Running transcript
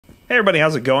Hey everybody,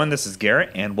 how's it going? This is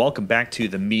Garrett, and welcome back to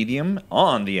The Medium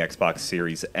on the Xbox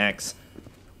Series X.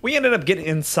 We ended up getting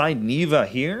inside Neva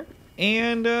here,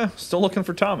 and still looking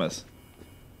for Thomas.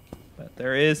 But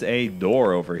there is a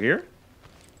door over here.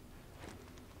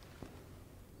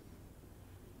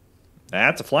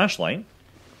 That's a flashlight.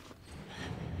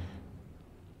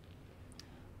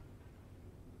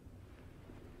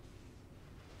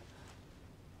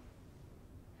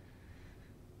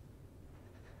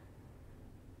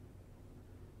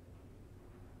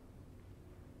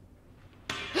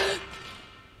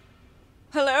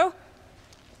 Hello?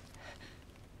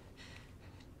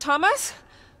 Thomas?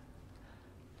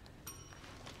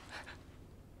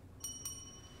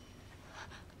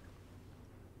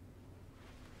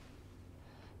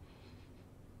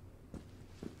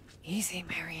 Easy,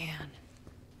 Marianne.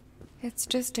 It's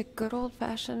just a good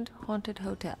old-fashioned haunted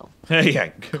hotel. Yeah,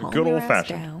 Calm good your ass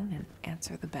old-fashioned. down and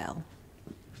answer the bell.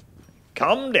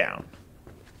 Calm down.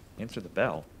 Answer the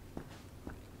bell.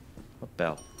 What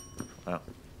bell? Oh.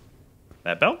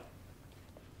 That bell?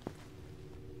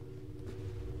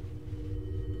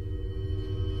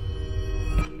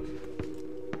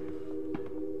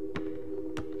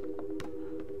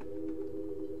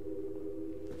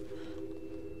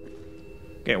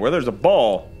 Okay, where there's a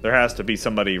ball, there has to be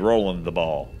somebody rolling the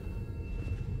ball.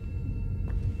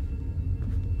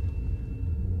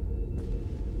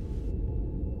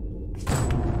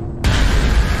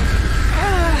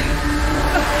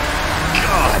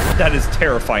 God, that is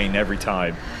terrifying every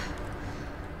time.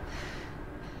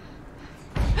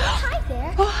 Hi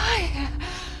there. Oh,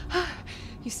 hi.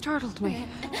 You startled me.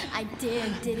 I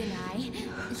did, didn't I?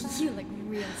 You look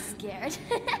real scared.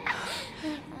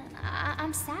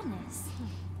 I'm Sadness.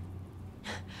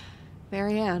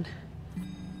 Marianne.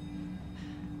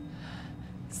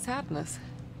 Sadness.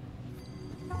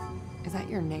 Is that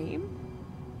your name?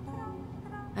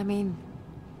 I mean,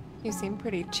 you seem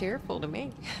pretty cheerful to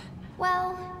me.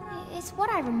 Well, it's what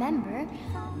I remember.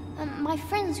 My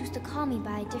friends used to call me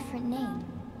by a different name.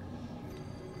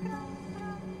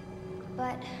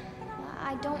 But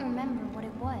I don't remember what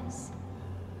it was.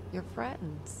 Your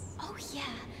friends. Oh yeah,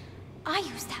 I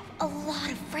used to have a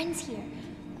lot of friends here.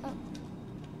 But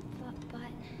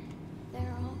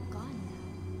they're all gone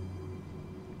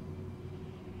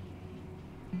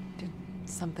now. Did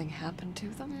something happen to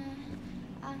them?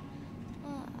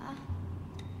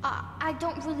 I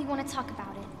don't really want to talk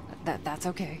about it. That's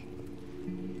okay.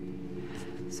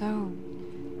 So,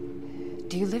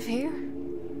 do you live here?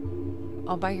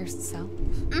 All by yourself?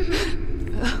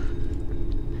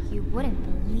 You wouldn't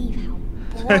believe how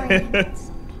boring it is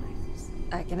sometimes.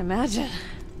 I can imagine.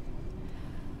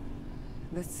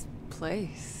 This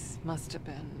place must have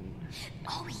been...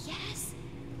 Oh yes,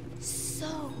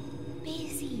 so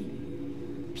busy.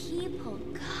 People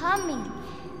coming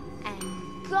and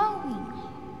going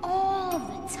all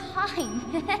the time.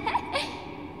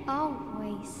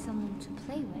 Always someone to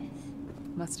play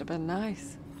with. Must have been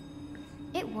nice.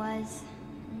 It was.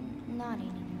 Not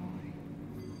anymore.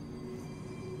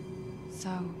 So...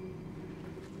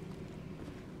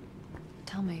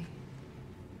 tell me,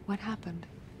 what happened?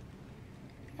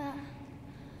 I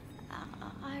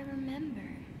remember.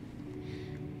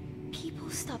 People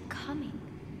stopped coming.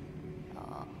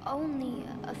 Only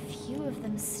a few of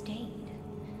them stayed.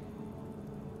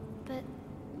 But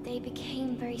they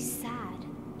became very sad.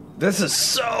 This is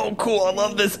so cool. I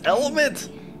love this element.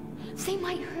 They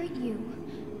might hurt you.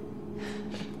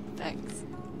 Thanks.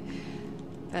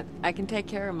 I can take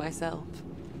care of myself.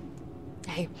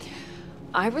 Hey,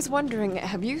 I was wondering,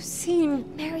 have you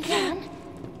seen... Marianne,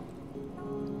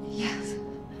 Yes.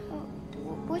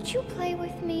 would you play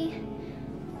with me?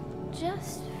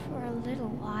 Just for a little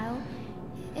while.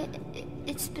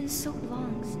 It's been so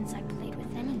long since I played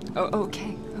with anyone. Oh,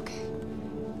 okay.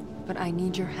 But I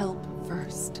need your help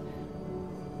first.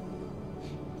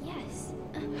 Yes.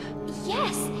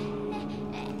 Yes!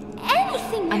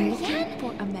 Anything, I'm Marianne! looking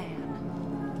for a man.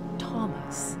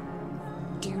 Thomas.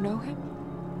 Do you know him?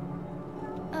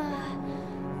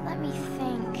 Let me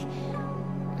think.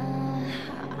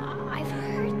 I've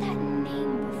heard that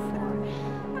name before.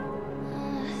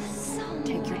 Somewhere.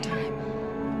 Take your time.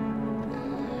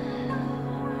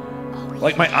 Oh,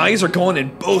 Like, my eyes are going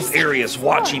in both Second areas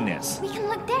floor. watching this. We can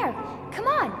look there. Come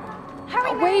on.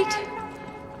 Hurry, Oh, wait! Marianne.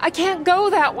 I can't go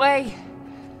that way!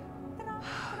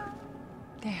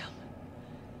 Damn.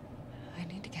 I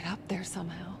need to get up there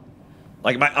somehow.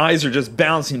 Like, my eyes are just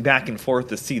bouncing back and forth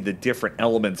to see the different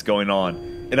elements going on.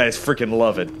 And I just freaking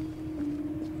love it.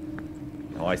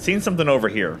 Oh, I seen something over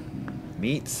here.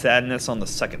 Meet Sadness on the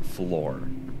 2nd floor.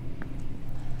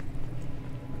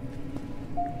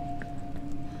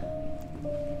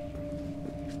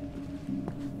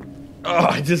 Oh,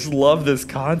 I just love this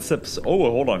concept. Oh,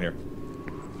 hold on here.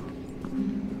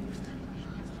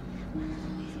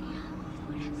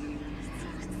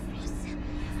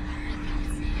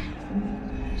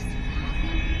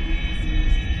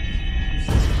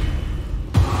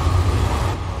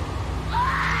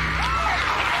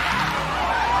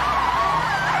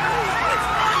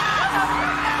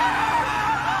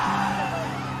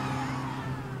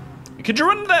 Could you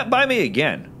run that by me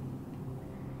again?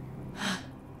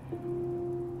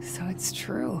 So it's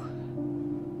true.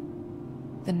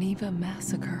 The Neva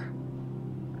massacre.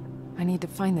 I need to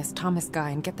find this Thomas guy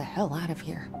and get the hell out of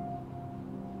here.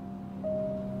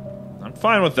 I'm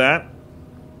fine with that.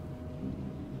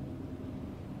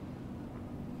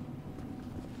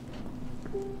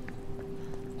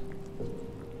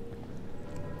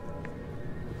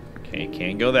 Okay,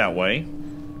 can't go that way.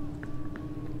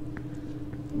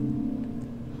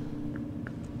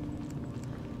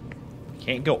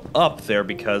 Can't go up there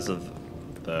because of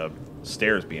the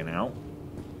stairs being out.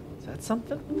 Is that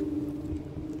something?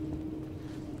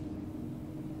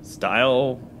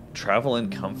 Style, travel,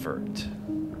 and comfort.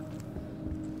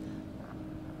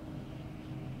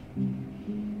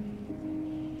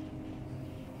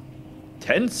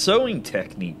 Ten sewing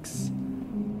techniques.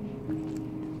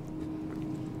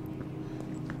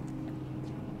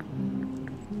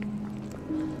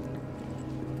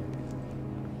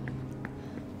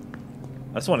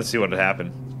 I just want to see what would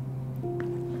happen.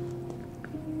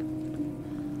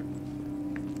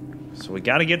 So we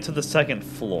got to get to the second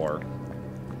floor.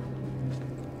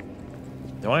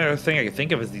 The only other thing I can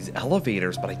think of is these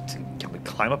elevators, but can we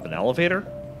climb up an elevator?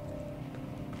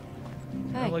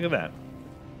 Hey, Oh, look at that.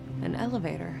 an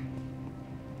elevator.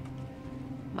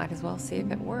 Might as well see if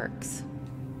it works.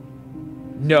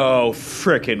 No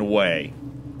frickin' way.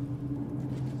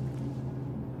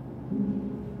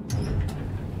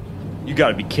 You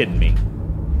gotta be kidding me.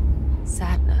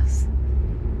 Sadness.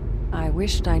 I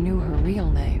wished I knew her real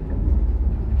name.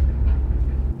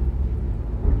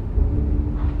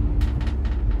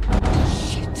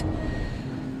 Shit.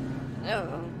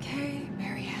 Okay,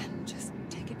 Marianne, just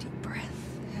take a deep breath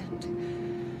and...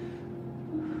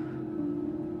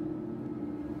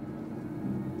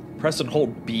 Press and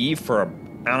hold B for a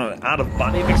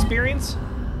out-of-body experience?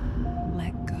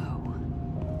 let go.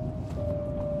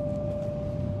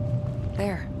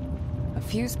 There. A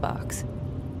fuse box.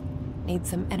 Need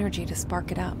some energy to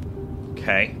spark it up.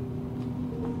 Okay.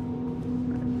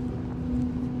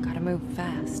 Gotta move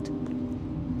fast.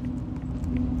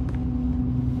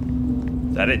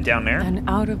 Is that it down there? An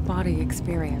out-of-body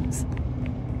experience.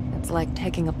 It's like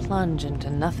taking a plunge into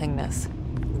nothingness.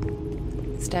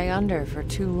 Stay under for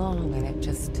too long and it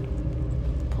just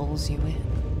pulls you in.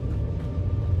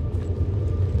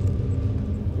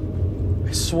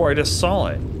 I swore I just saw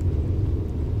it.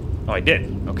 Oh, I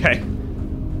did. Okay.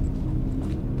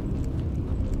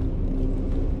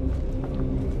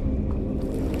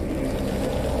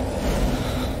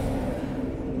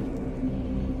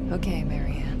 Okay,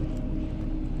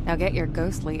 Marianne. Now get your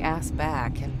ghostly ass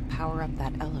back and power up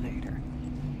that elevator.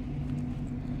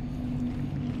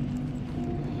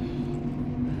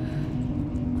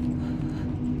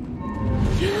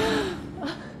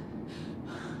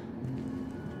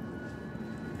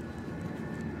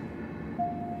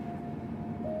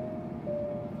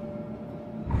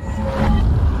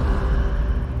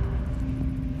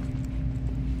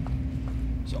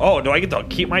 Oh, do I get to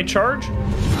keep my charge?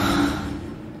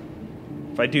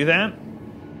 If I do that?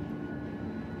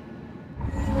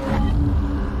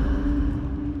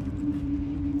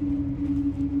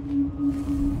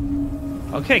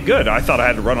 Okay, good. I thought I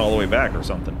had to run all the way back or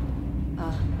something.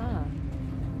 Uh-huh.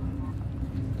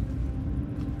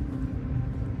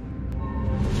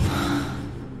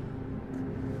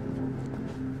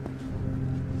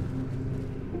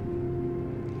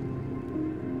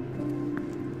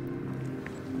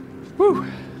 Whew.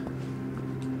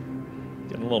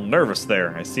 Getting a little nervous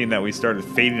there. I seen that we started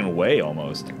fading away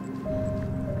almost.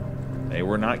 They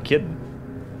were not kidding.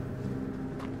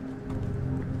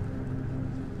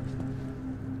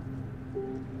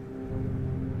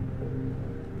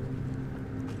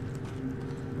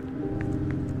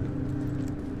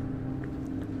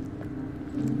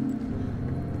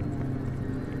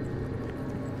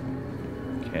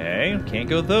 Okay, can't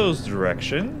go those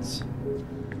directions.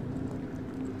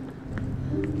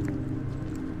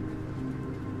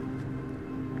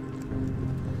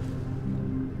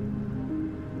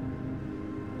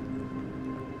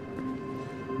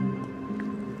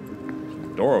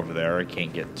 Door over there I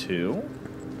can't get to.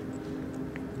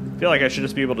 I feel like I should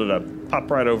just be able to pop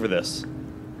right over this.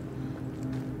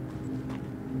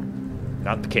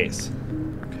 Not the case.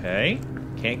 Okay.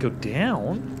 Can't go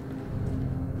down.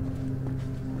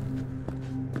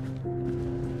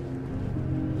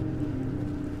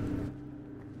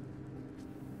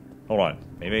 Hold on.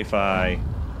 Maybe if I...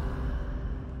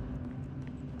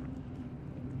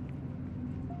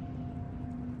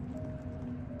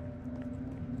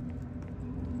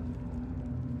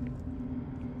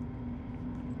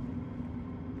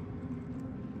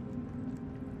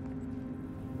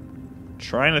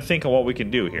 Trying to think of what we can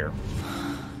do here.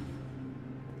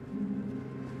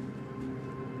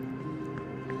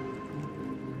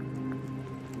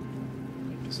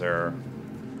 Is there...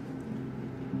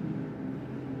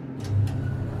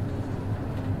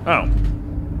 Oh.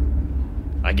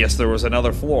 I guess there was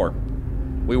another floor.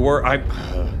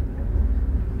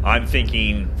 I'm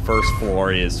thinking first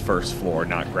floor is first floor,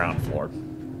 not ground floor.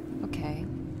 Okay.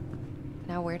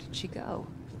 Now where did she go?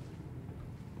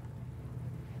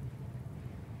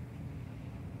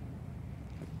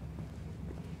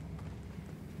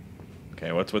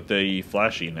 Okay, what's with the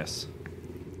flashiness?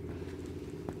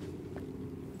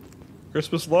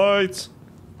 Christmas lights!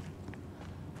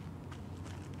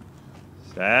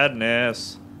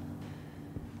 Sadness.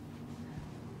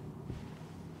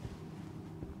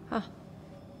 Huh.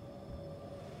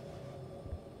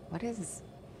 What is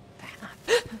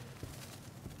that?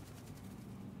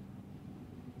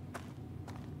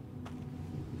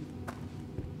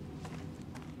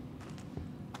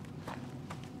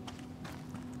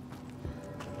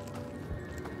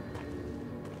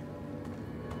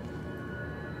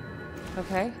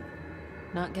 Okay.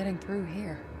 Not getting through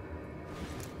here.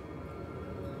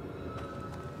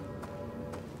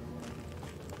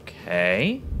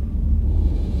 Okay.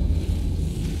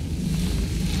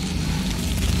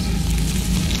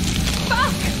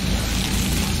 Fuck!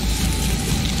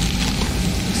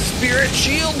 Spirit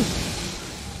shield?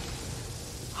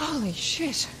 Holy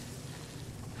shit.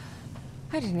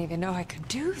 I didn't even know I could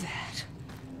do that.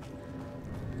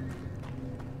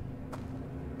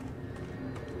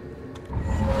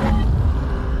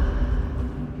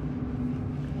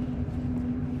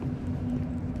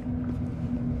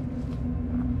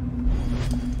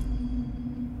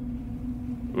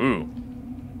 Ooh.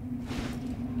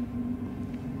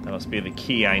 That must be the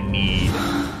key I need.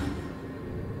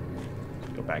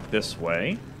 Go back this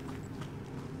way.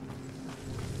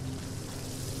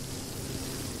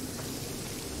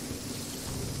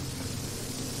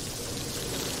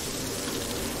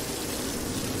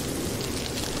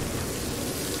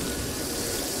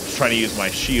 Just trying to use my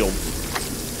shield.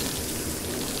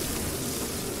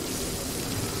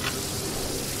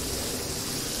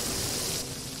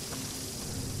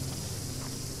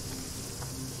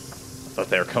 Thought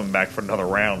they were coming back for another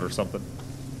round or something.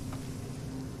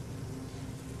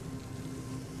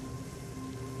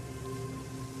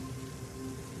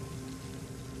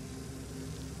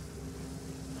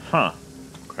 Huh.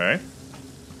 Okay.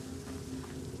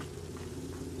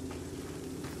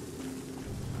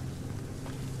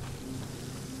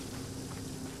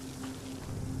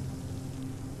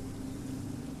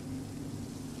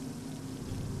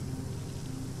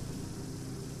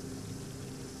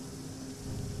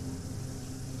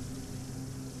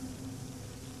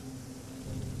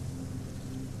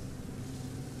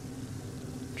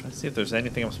 Trying to see if there's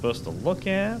anything I'm supposed to look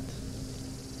at.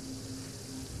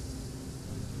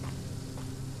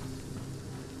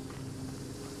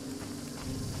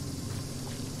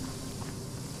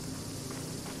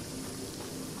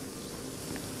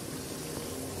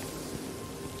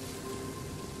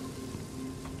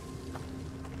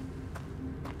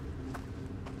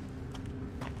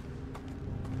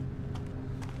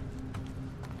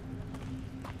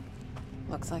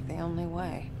 Looks like the only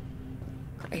way.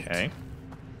 Great. Okay.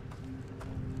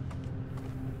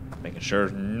 Making sure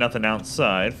there's nothing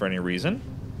outside for any reason.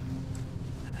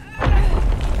 What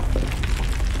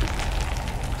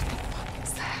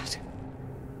is that?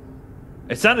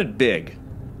 It sounded big.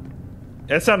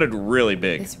 It sounded really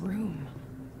big. This room.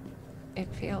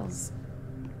 It feels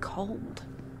cold.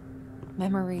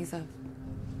 Memories of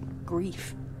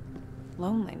grief,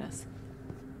 loneliness.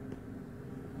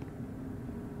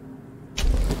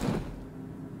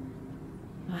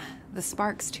 The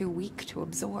spark's too weak to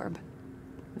absorb.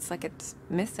 It's like it's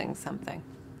missing something.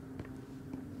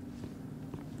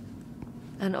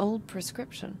 An old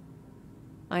prescription.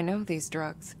 I know these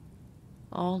drugs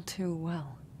all too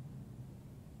well.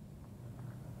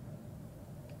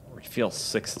 Refill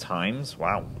 6 times?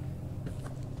 Wow.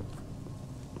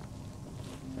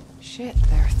 Shit,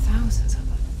 there are thousands of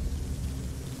them.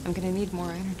 I'm gonna need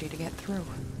more energy to get through.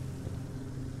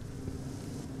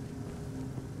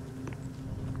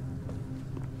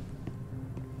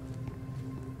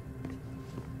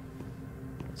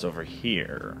 What's over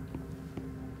here?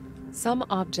 Some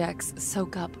objects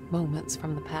soak up moments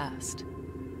from the past.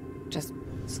 Just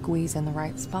squeeze in the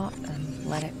right spot and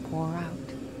let it pour out.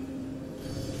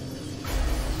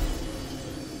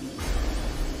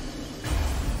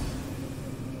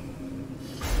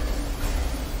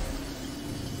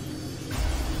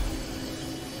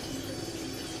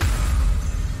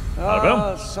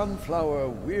 Ah, Sunflower,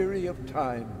 weary of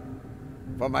time.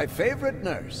 For my favorite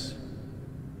nurse.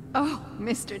 Oh,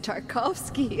 Mr.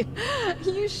 Tarkovsky,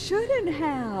 you shouldn't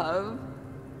have.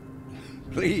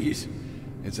 Please,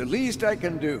 it's the least I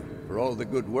can do for all the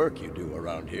good work you do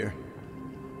around here.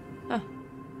 Huh.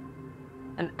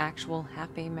 An actual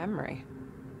happy memory.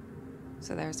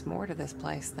 So there's more to this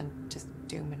place than just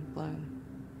doom and gloom.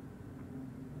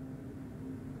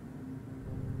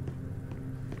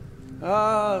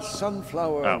 Ah,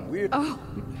 Sunflower, Oh. weird. Oh,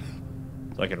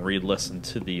 So I can re-listen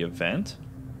to the event.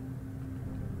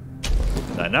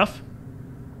 Is that enough?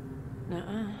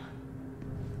 Nuh-uh.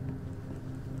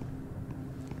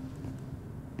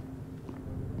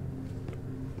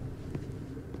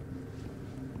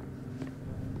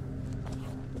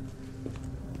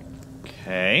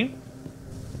 Okay.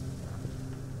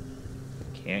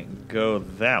 Can't go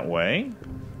that way.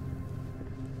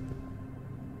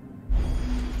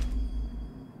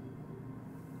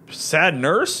 Sad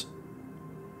nurse?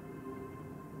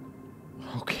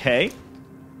 Okay.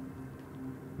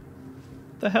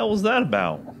 What the hell was that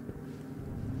about?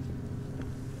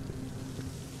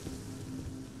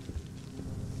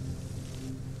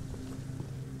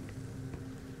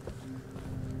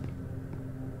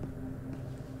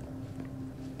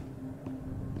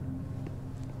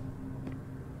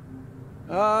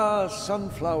 Ah,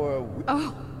 Sunflower.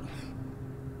 oh.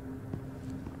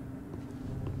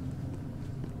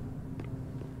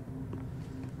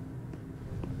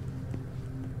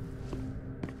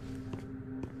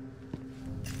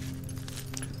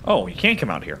 Oh, you can't come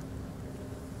out here.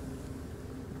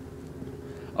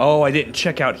 Oh, I didn't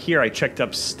check out here. I checked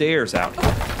upstairs out.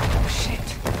 Oh, shit.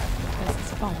 This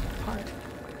is falling apart.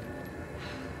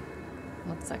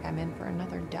 Looks like I'm in for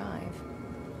another dive.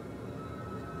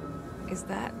 Is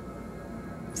that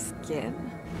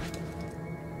skin?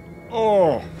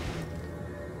 Oh.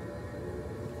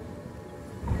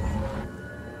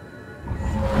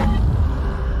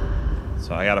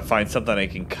 So I gotta find something I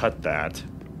can cut that.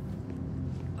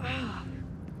 Oh,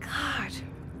 God.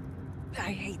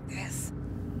 I hate this.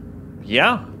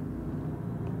 Yeah.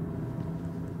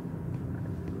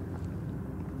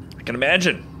 I can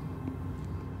imagine.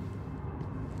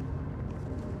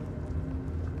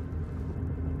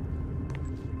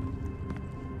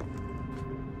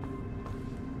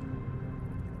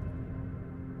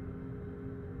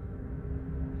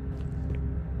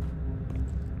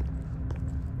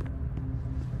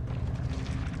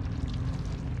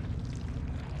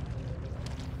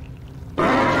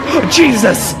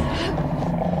 Jesus!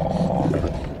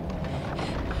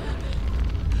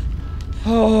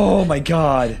 Oh my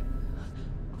god.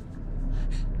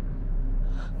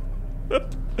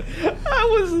 I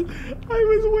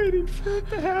was waiting for it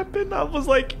to happen. I was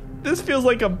like, this feels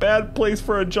like a bad place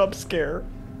for a jump scare.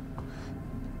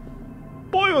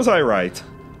 Boy, was I right.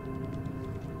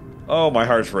 Oh, my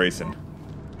heart's racing.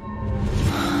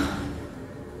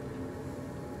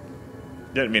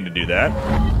 Didn't mean to do that.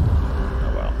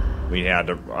 Oh well. We had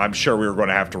to, I'm sure we were going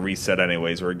to have to reset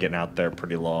anyways. We were getting out there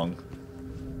pretty long.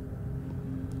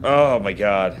 Oh my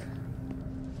god.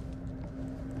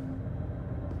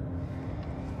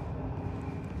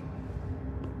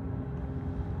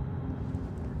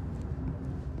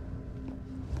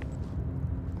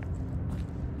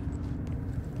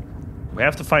 We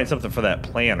have to find something for that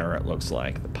planter, it looks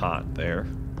like. The pot there.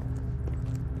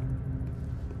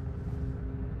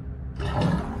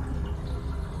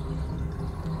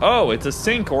 Oh, it's a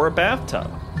sink or a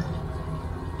bathtub.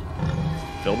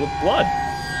 Filled with blood.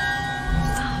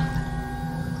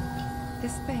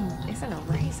 This thing isn't a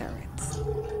razor, it's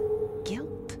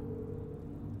guilt,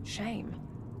 shame,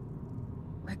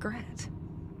 regret.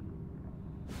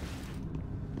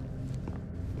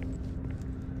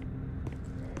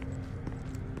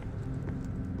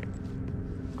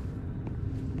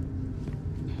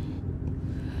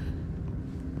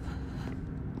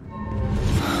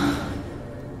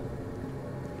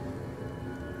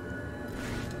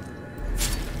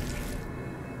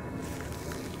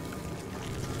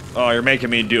 Oh, you're making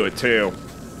me do it too.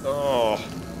 Oh.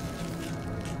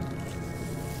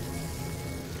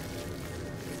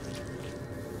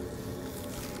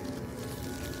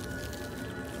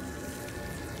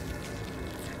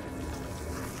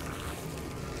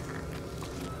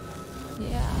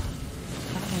 Yeah,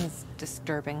 that was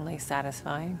disturbingly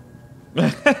satisfying.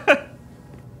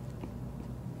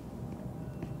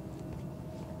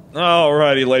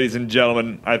 Alrighty, ladies and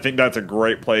gentlemen, I think that's a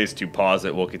great place to pause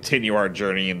it. We'll continue our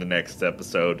journey in the next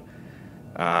episode.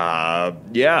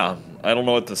 Yeah, I don't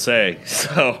know what to say.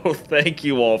 So, thank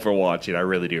you all for watching. I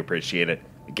really do appreciate it.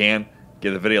 Again,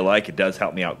 give the video a like. It does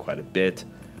help me out quite a bit.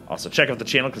 Also, check out the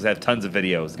channel because I have tons of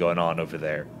videos going on over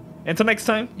there. Until next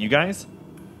time, you guys,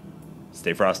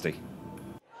 stay frosty.